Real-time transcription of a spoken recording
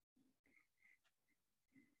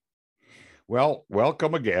Well,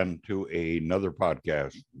 welcome again to another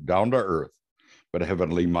podcast, Down to Earth, but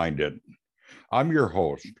Heavenly Minded. I'm your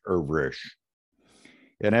host, Irv Risch.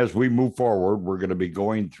 And as we move forward, we're going to be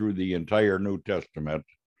going through the entire New Testament.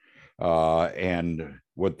 And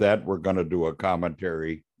with that, we're going to do a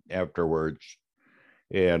commentary afterwards.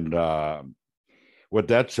 And with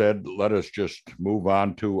that said, let us just move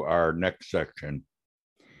on to our next section.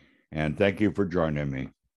 And thank you for joining me.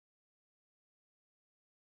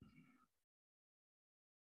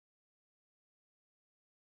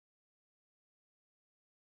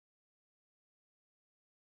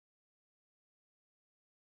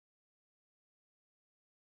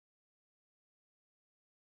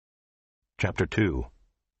 Chapter 2.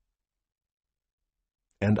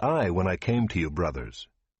 And I, when I came to you, brothers,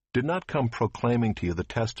 did not come proclaiming to you the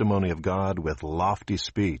testimony of God with lofty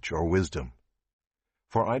speech or wisdom.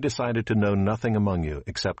 For I decided to know nothing among you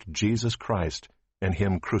except Jesus Christ and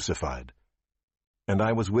Him crucified. And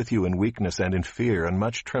I was with you in weakness and in fear and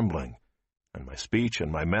much trembling. And my speech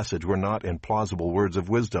and my message were not in plausible words of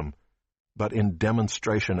wisdom, but in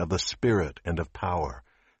demonstration of the Spirit and of power,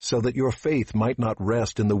 so that your faith might not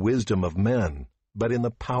rest in the wisdom of men, but in the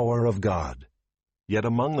power of God. Yet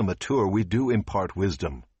among the mature we do impart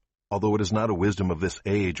wisdom, although it is not a wisdom of this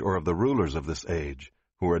age or of the rulers of this age,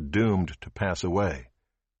 who are doomed to pass away.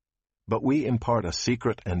 But we impart a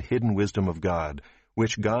secret and hidden wisdom of God,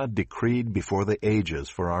 which God decreed before the ages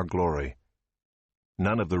for our glory.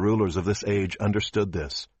 None of the rulers of this age understood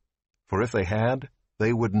this, for if they had,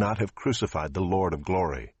 they would not have crucified the Lord of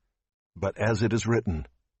glory. But as it is written,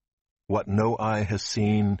 what no eye has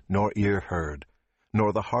seen, nor ear heard,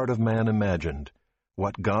 nor the heart of man imagined,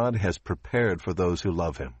 what God has prepared for those who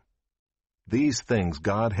love Him. These things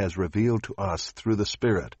God has revealed to us through the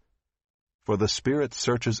Spirit. For the Spirit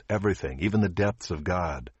searches everything, even the depths of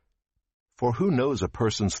God. For who knows a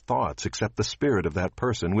person's thoughts except the spirit of that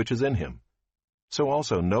person which is in him? So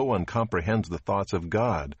also no one comprehends the thoughts of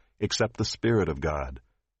God except the Spirit of God.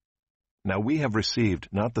 Now we have received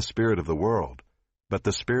not the spirit of the world, but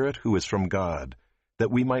the Spirit who is from God, that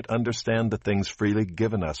we might understand the things freely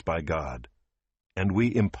given us by God. And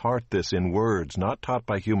we impart this in words not taught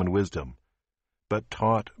by human wisdom, but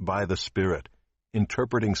taught by the Spirit,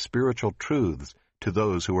 interpreting spiritual truths to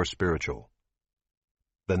those who are spiritual.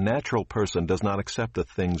 The natural person does not accept the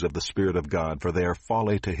things of the Spirit of God, for they are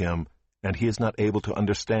folly to him, and he is not able to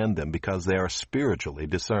understand them because they are spiritually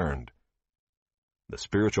discerned. The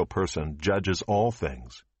spiritual person judges all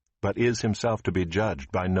things, but is himself to be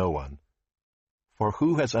judged by no one. For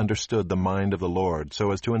who has understood the mind of the Lord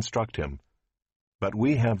so as to instruct him? But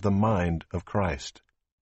we have the mind of Christ.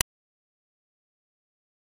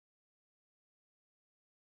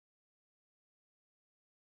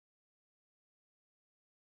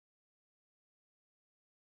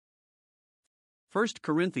 First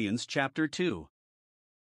Corinthians chapter 2.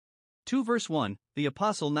 2 verse 1, the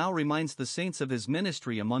apostle now reminds the saints of his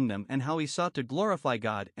ministry among them and how he sought to glorify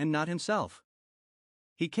God and not himself.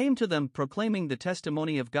 He came to them proclaiming the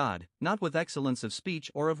testimony of God, not with excellence of speech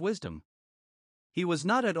or of wisdom. He was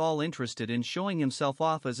not at all interested in showing himself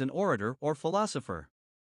off as an orator or philosopher.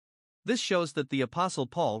 This shows that the apostle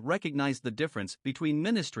Paul recognized the difference between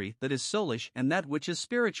ministry that is soulish and that which is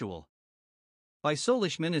spiritual. By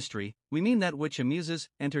soulish ministry, we mean that which amuses,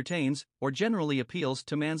 entertains, or generally appeals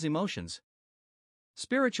to man's emotions.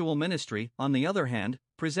 Spiritual ministry, on the other hand,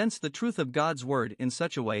 presents the truth of God's word in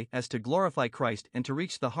such a way as to glorify Christ and to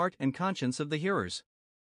reach the heart and conscience of the hearers.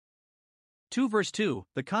 2 verse 2,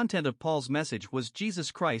 the content of Paul's message was Jesus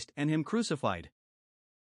Christ and Him crucified.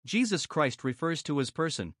 Jesus Christ refers to His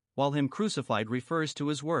person, while Him crucified refers to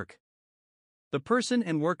His work. The person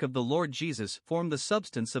and work of the Lord Jesus form the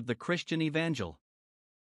substance of the Christian evangel.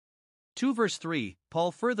 2 verse 3,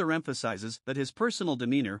 Paul further emphasizes that his personal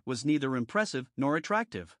demeanor was neither impressive nor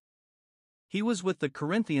attractive. He was with the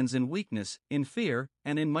Corinthians in weakness, in fear,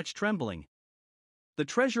 and in much trembling. The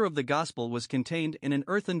treasure of the gospel was contained in an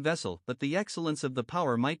earthen vessel, that the excellence of the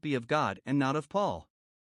power might be of God and not of Paul.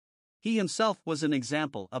 He himself was an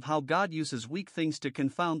example of how God uses weak things to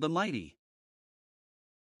confound the mighty.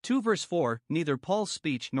 2 verse 4, neither Paul's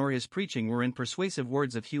speech nor his preaching were in persuasive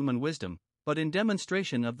words of human wisdom, but in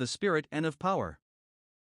demonstration of the Spirit and of power.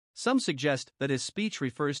 Some suggest that his speech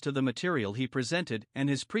refers to the material he presented and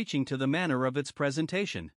his preaching to the manner of its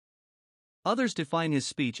presentation. Others define his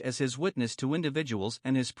speech as his witness to individuals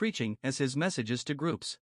and his preaching as his messages to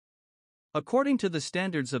groups. According to the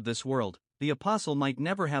standards of this world, the apostle might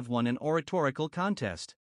never have won an oratorical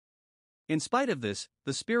contest. In spite of this,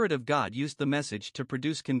 the Spirit of God used the message to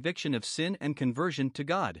produce conviction of sin and conversion to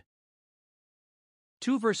God.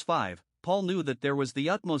 2 verse 5, Paul knew that there was the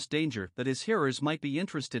utmost danger that his hearers might be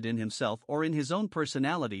interested in himself or in his own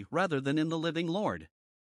personality rather than in the living Lord.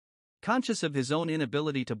 Conscious of his own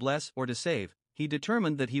inability to bless or to save, he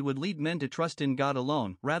determined that he would lead men to trust in God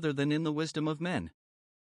alone rather than in the wisdom of men.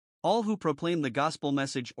 All who proclaim the gospel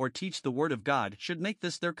message or teach the word of God should make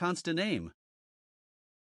this their constant aim.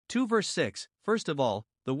 2 verse 6, first of all,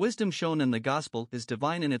 the wisdom shown in the gospel is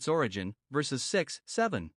divine in its origin, verses 6,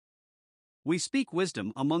 7. We speak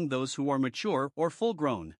wisdom among those who are mature or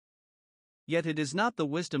full-grown. Yet it is not the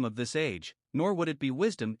wisdom of this age, nor would it be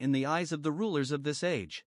wisdom in the eyes of the rulers of this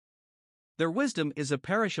age. Their wisdom is a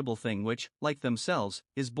perishable thing which, like themselves,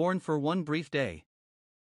 is born for one brief day.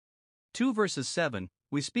 2 verses 7,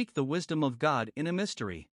 we speak the wisdom of God in a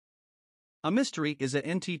mystery. A mystery is a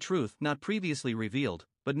NT truth not previously revealed,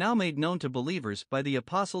 but now made known to believers by the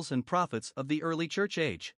apostles and prophets of the early church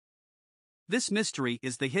age. This mystery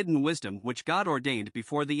is the hidden wisdom which God ordained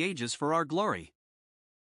before the ages for our glory.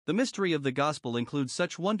 The mystery of the gospel includes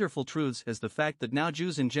such wonderful truths as the fact that now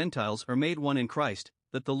Jews and Gentiles are made one in Christ,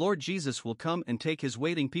 that the Lord Jesus will come and take his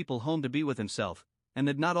waiting people home to be with himself, and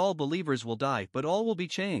that not all believers will die but all will be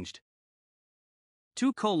changed.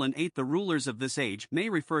 2:8 The rulers of this age may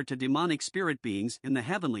refer to demonic spirit beings in the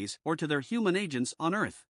heavenlies or to their human agents on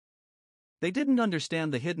earth. They didn't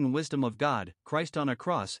understand the hidden wisdom of God, Christ on a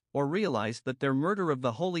cross, or realize that their murder of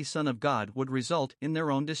the Holy Son of God would result in their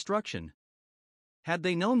own destruction. Had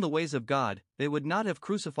they known the ways of God, they would not have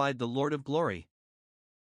crucified the Lord of glory.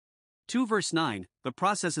 2 verse 9, the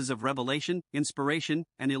processes of revelation, inspiration,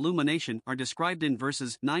 and illumination are described in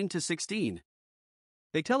verses 9 to 16.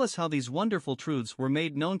 They tell us how these wonderful truths were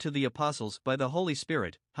made known to the apostles by the Holy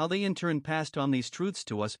Spirit, how they in turn passed on these truths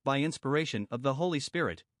to us by inspiration of the Holy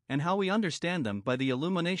Spirit, and how we understand them by the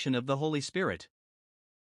illumination of the Holy Spirit.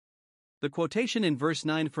 The quotation in verse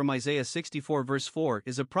 9 from Isaiah 64 verse 4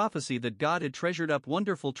 is a prophecy that God had treasured up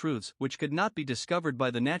wonderful truths which could not be discovered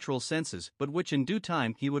by the natural senses but which in due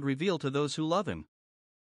time he would reveal to those who love him.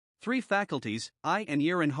 3 faculties, eye and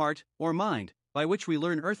ear and heart, or mind, by which we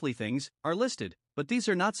learn earthly things, are listed, but these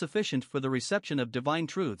are not sufficient for the reception of divine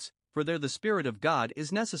truths, for there the Spirit of God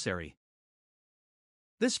is necessary.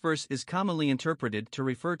 This verse is commonly interpreted to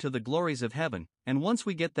refer to the glories of heaven, and once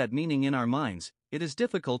we get that meaning in our minds, it is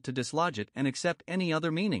difficult to dislodge it and accept any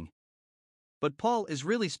other meaning. But Paul is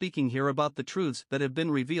really speaking here about the truths that have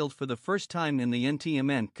been revealed for the first time in the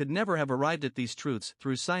NTMN could never have arrived at these truths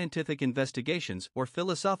through scientific investigations or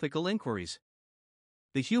philosophical inquiries.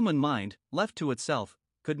 The human mind, left to itself,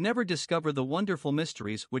 could never discover the wonderful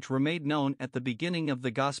mysteries which were made known at the beginning of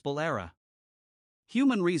the gospel era.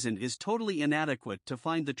 Human reason is totally inadequate to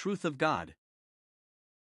find the truth of God.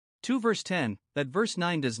 2 verse 10, that verse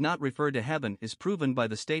 9 does not refer to heaven is proven by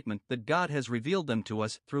the statement that God has revealed them to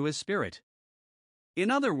us through his Spirit. In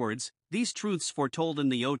other words, these truths foretold in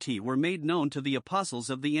the OT were made known to the apostles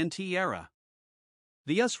of the NT era.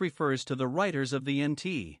 The us refers to the writers of the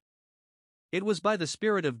NT. It was by the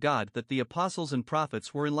Spirit of God that the apostles and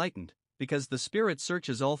prophets were enlightened, because the Spirit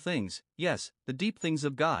searches all things, yes, the deep things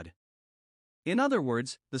of God. In other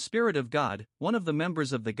words, the Spirit of God, one of the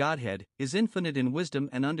members of the Godhead, is infinite in wisdom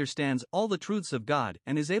and understands all the truths of God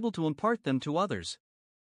and is able to impart them to others.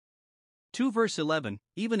 2 verse 11,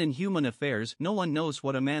 even in human affairs no one knows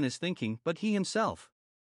what a man is thinking but he himself.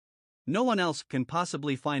 No one else can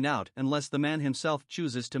possibly find out unless the man himself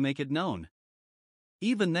chooses to make it known.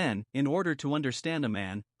 Even then, in order to understand a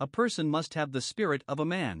man, a person must have the spirit of a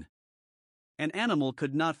man. An animal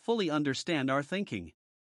could not fully understand our thinking.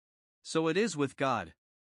 So it is with God.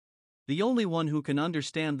 The only one who can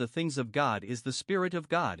understand the things of God is the Spirit of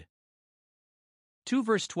God. 2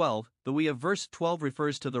 verse 12, the we of verse 12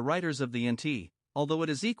 refers to the writers of the NT, although it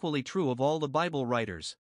is equally true of all the Bible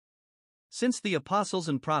writers. Since the apostles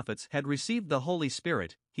and prophets had received the Holy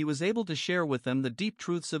Spirit, he was able to share with them the deep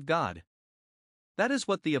truths of God. That is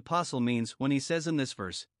what the apostle means when he says in this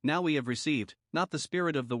verse, now we have received, not the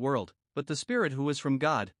spirit of the world, but the Spirit who is from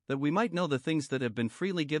God, that we might know the things that have been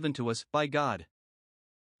freely given to us by God.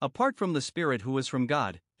 Apart from the Spirit who is from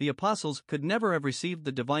God, the apostles could never have received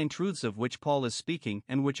the divine truths of which Paul is speaking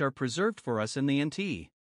and which are preserved for us in the NT.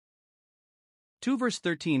 2 verse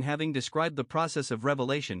 13 having described the process of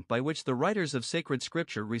revelation by which the writers of sacred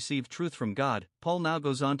scripture receive truth from God, Paul now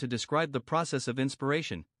goes on to describe the process of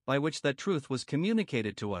inspiration, by which that truth was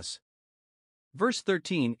communicated to us. Verse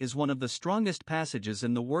 13 is one of the strongest passages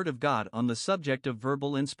in the Word of God on the subject of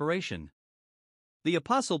verbal inspiration. The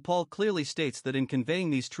Apostle Paul clearly states that in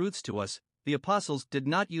conveying these truths to us, the apostles did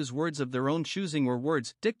not use words of their own choosing or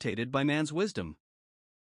words dictated by man's wisdom.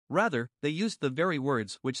 Rather, they used the very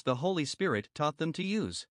words which the Holy Spirit taught them to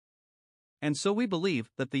use. And so we believe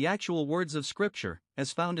that the actual words of Scripture,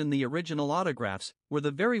 as found in the original autographs, were the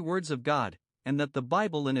very words of God, and that the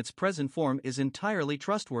Bible in its present form is entirely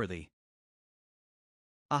trustworthy.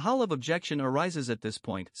 A howl of objection arises at this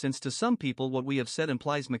point, since to some people what we have said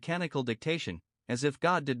implies mechanical dictation, as if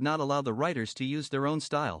God did not allow the writers to use their own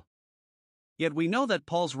style. Yet we know that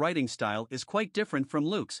Paul's writing style is quite different from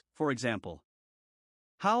Luke's, for example.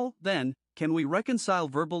 How, then, can we reconcile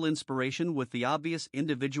verbal inspiration with the obvious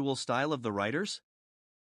individual style of the writers?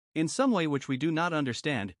 In some way which we do not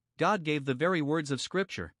understand, God gave the very words of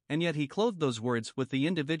Scripture, and yet He clothed those words with the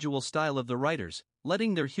individual style of the writers,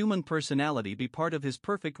 letting their human personality be part of His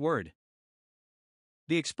perfect word.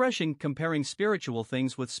 The expression comparing spiritual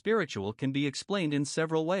things with spiritual can be explained in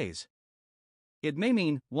several ways. It may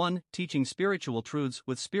mean 1. Teaching spiritual truths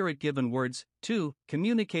with Spirit-given words, 2.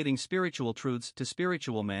 Communicating spiritual truths to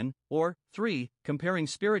spiritual men, or 3. Comparing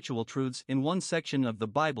spiritual truths in one section of the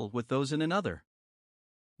Bible with those in another.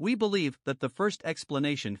 We believe that the first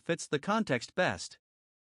explanation fits the context best.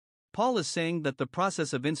 Paul is saying that the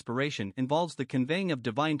process of inspiration involves the conveying of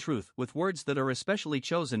divine truth with words that are especially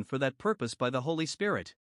chosen for that purpose by the Holy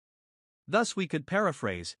Spirit. Thus we could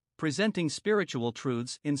paraphrase, presenting spiritual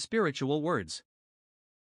truths in spiritual words.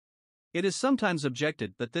 It is sometimes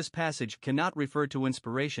objected that this passage cannot refer to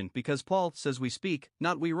inspiration because Paul says we speak,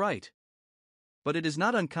 not we write. But it is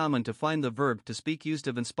not uncommon to find the verb to speak used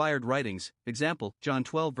of inspired writings, example, John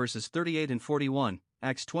 12 verses 38 and 41,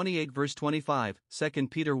 Acts 28 verse 25, 2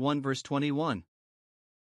 Peter 1 verse 21.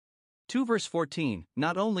 2 verse 14,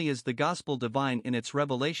 not only is the gospel divine in its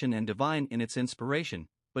revelation and divine in its inspiration,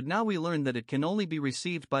 but now we learn that it can only be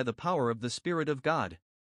received by the power of the Spirit of God.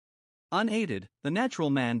 Unaided, the natural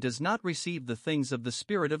man does not receive the things of the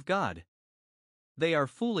Spirit of God. They are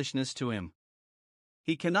foolishness to him.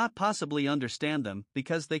 He cannot possibly understand them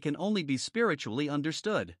because they can only be spiritually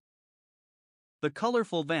understood. The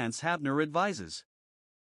colorful Vance Havner advises.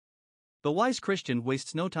 The wise Christian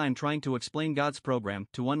wastes no time trying to explain God's program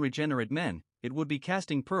to unregenerate men, it would be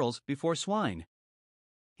casting pearls before swine.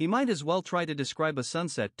 He might as well try to describe a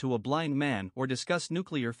sunset to a blind man or discuss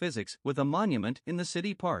nuclear physics with a monument in the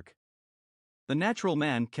city park. The natural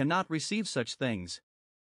man cannot receive such things.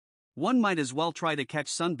 One might as well try to catch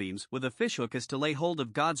sunbeams with a fishhook as to lay hold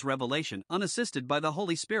of God's revelation unassisted by the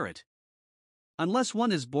Holy Spirit. Unless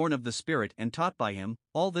one is born of the Spirit and taught by Him,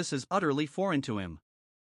 all this is utterly foreign to him.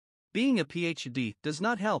 Being a PhD does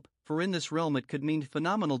not help, for in this realm it could mean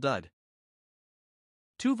phenomenal dud.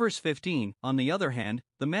 2 verse 15, on the other hand,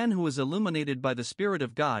 the man who is illuminated by the Spirit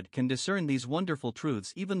of God can discern these wonderful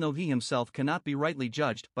truths even though he himself cannot be rightly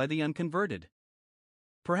judged by the unconverted.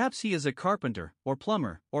 Perhaps he is a carpenter, or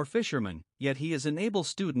plumber, or fisherman, yet he is an able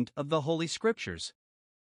student of the Holy Scriptures.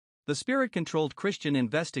 The Spirit-controlled Christian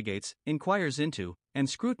investigates, inquires into, and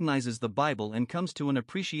scrutinizes the Bible and comes to an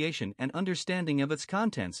appreciation and understanding of its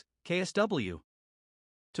contents, KSW.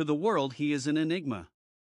 To the world he is an enigma.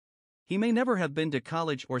 He may never have been to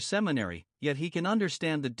college or seminary, yet he can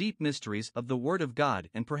understand the deep mysteries of the Word of God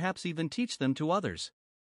and perhaps even teach them to others.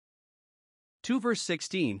 2 verse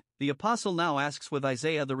 16, the Apostle now asks with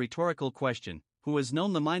Isaiah the rhetorical question, who has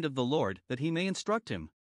known the mind of the Lord that he may instruct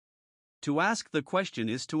him? To ask the question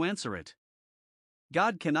is to answer it.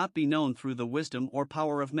 God cannot be known through the wisdom or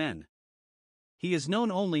power of men. He is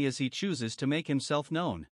known only as He chooses to make Himself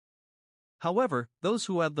known. However, those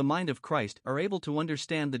who have the mind of Christ are able to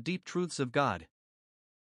understand the deep truths of God.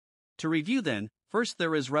 To review then, first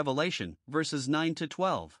there is revelation, verses 9 to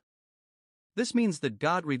 12. This means that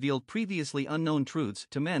God revealed previously unknown truths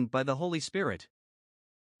to men by the Holy Spirit.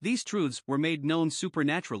 These truths were made known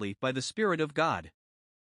supernaturally by the Spirit of God.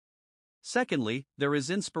 Secondly, there is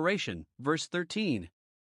inspiration, verse 13.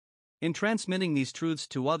 In transmitting these truths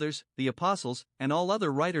to others, the apostles, and all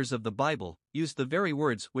other writers of the Bible, used the very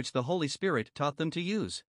words which the Holy Spirit taught them to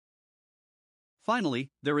use.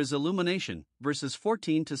 Finally, there is illumination, verses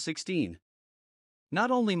 14 to 16. Not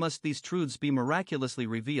only must these truths be miraculously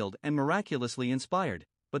revealed and miraculously inspired,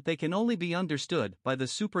 but they can only be understood by the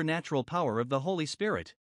supernatural power of the Holy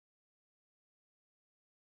Spirit.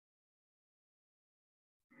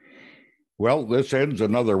 Well, this ends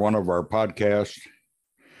another one of our podcasts.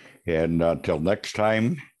 And until next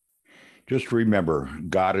time, just remember,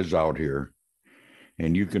 God is out here.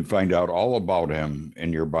 And you can find out all about Him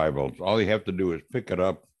in your Bible. All you have to do is pick it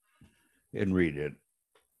up and read it.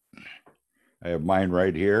 I have mine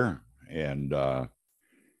right here. And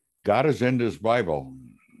God is in this Bible.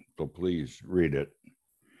 So please read it.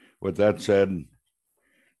 With that said,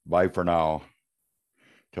 bye for now.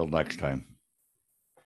 Till next time.